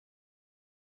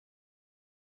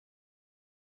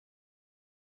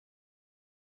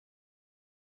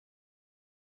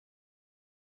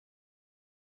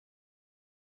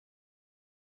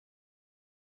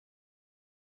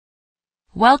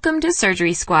Welcome to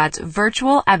Surgery Squad's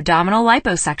virtual abdominal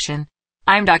liposuction.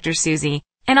 I'm Dr. Susie,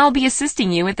 and I'll be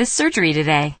assisting you with this surgery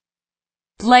today.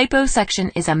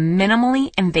 Liposuction is a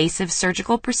minimally invasive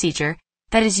surgical procedure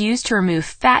that is used to remove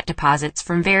fat deposits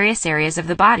from various areas of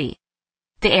the body.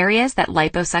 The areas that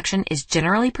liposuction is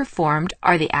generally performed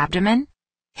are the abdomen,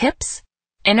 hips,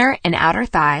 inner and outer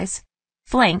thighs,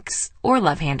 flanks or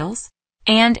love handles,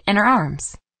 and inner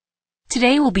arms.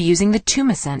 Today we'll be using the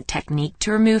tumescent technique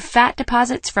to remove fat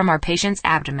deposits from our patient's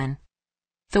abdomen.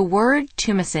 The word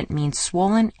tumescent means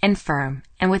swollen and firm,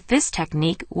 and with this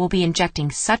technique we'll be injecting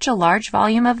such a large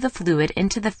volume of the fluid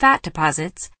into the fat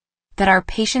deposits that our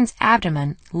patient's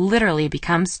abdomen literally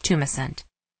becomes tumescent.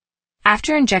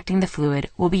 After injecting the fluid,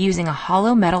 we'll be using a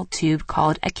hollow metal tube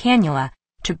called a cannula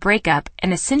to break up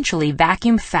and essentially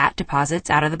vacuum fat deposits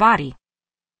out of the body.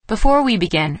 Before we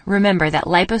begin, remember that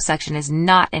liposuction is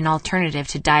not an alternative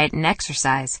to diet and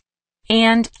exercise,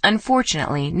 and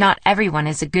unfortunately, not everyone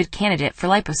is a good candidate for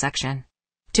liposuction.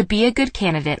 To be a good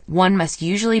candidate, one must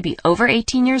usually be over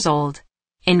 18 years old,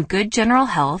 in good general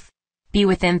health, be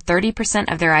within 30%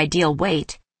 of their ideal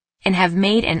weight, and have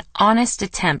made an honest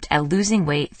attempt at losing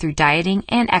weight through dieting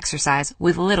and exercise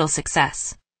with little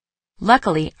success.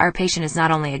 Luckily, our patient is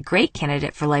not only a great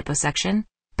candidate for liposuction,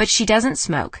 but she doesn't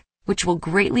smoke, which will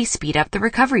greatly speed up the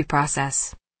recovery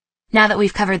process. Now that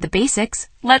we've covered the basics,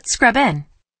 let's scrub in.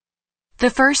 The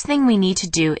first thing we need to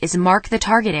do is mark the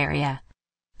target area.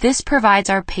 This provides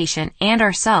our patient and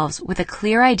ourselves with a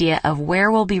clear idea of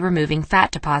where we'll be removing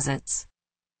fat deposits.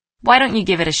 Why don't you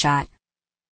give it a shot?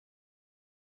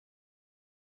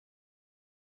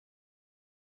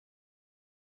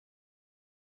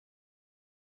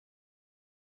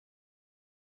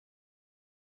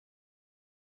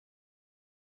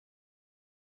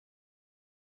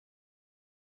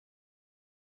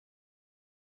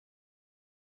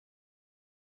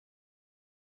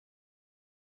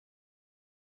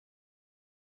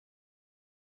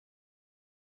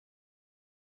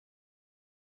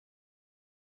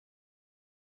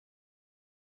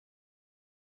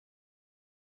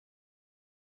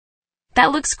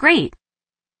 That looks great.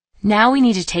 Now we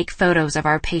need to take photos of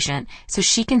our patient so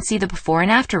she can see the before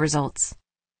and after results.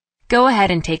 Go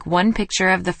ahead and take one picture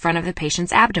of the front of the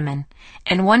patient's abdomen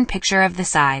and one picture of the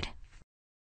side.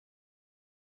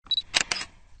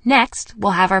 Next,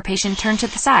 we'll have our patient turn to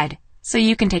the side so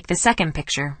you can take the second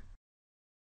picture.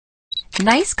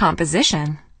 Nice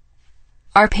composition.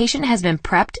 Our patient has been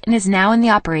prepped and is now in the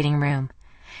operating room.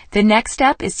 The next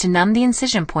step is to numb the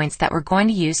incision points that we're going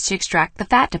to use to extract the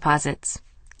fat deposits.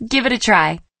 Give it a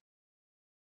try.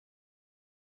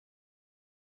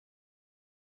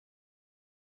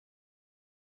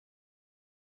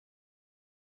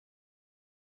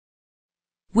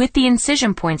 With the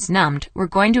incision points numbed, we're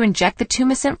going to inject the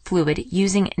tumescent fluid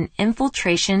using an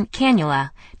infiltration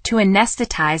cannula to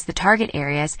anesthetize the target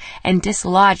areas and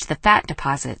dislodge the fat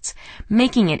deposits,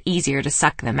 making it easier to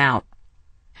suck them out.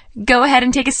 Go ahead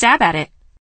and take a stab at it.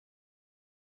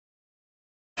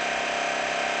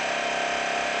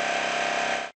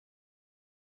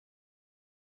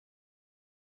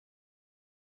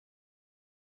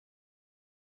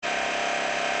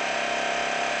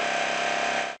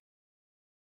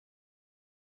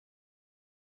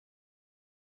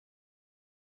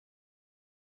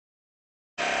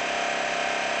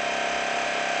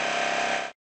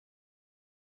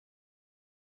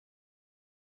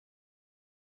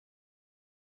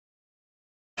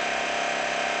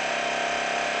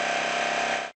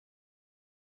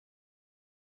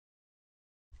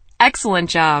 Excellent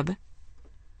job!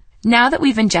 Now that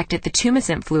we've injected the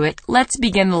tumescent fluid, let's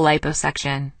begin the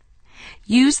liposuction.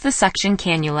 Use the suction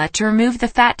cannula to remove the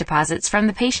fat deposits from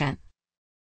the patient.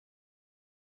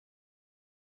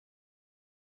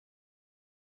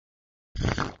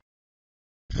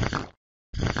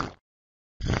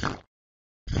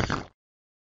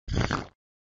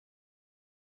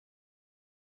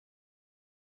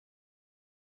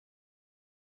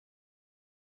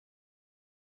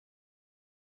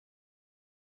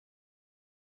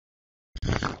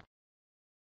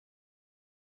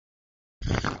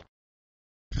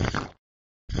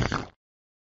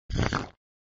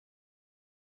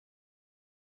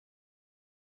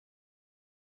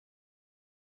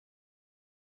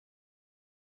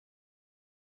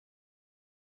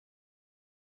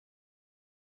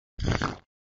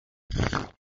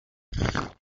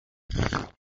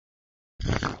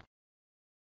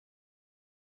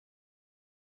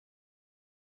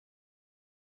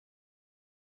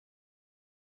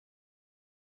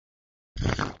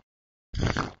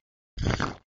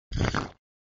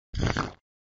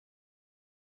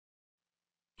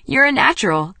 You're a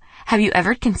natural. Have you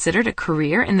ever considered a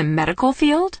career in the medical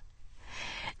field?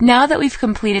 Now that we've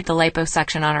completed the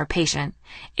liposuction on our patient,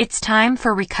 it's time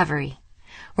for recovery.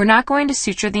 We're not going to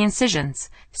suture the incisions.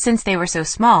 Since they were so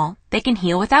small, they can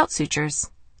heal without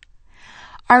sutures.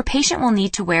 Our patient will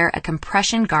need to wear a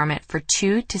compression garment for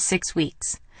 2 to 6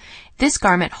 weeks. This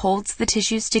garment holds the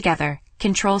tissues together,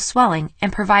 controls swelling,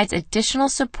 and provides additional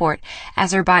support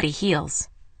as her body heals.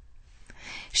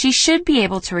 She should be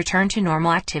able to return to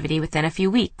normal activity within a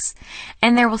few weeks,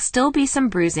 and there will still be some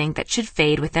bruising that should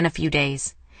fade within a few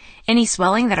days. Any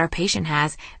swelling that our patient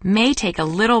has may take a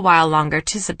little while longer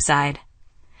to subside.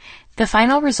 The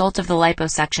final result of the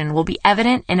liposuction will be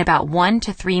evident in about 1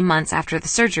 to 3 months after the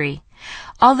surgery,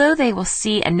 although they will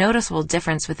see a noticeable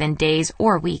difference within days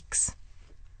or weeks.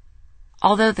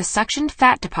 Although the suctioned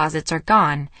fat deposits are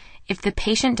gone, if the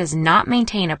patient does not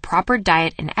maintain a proper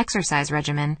diet and exercise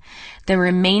regimen, the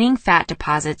remaining fat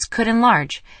deposits could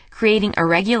enlarge, creating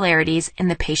irregularities in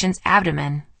the patient's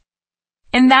abdomen.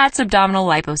 And that's abdominal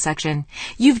liposuction.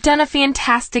 You've done a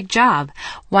fantastic job.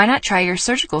 Why not try your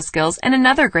surgical skills in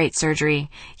another great surgery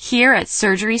here at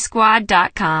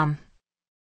surgerysquad.com.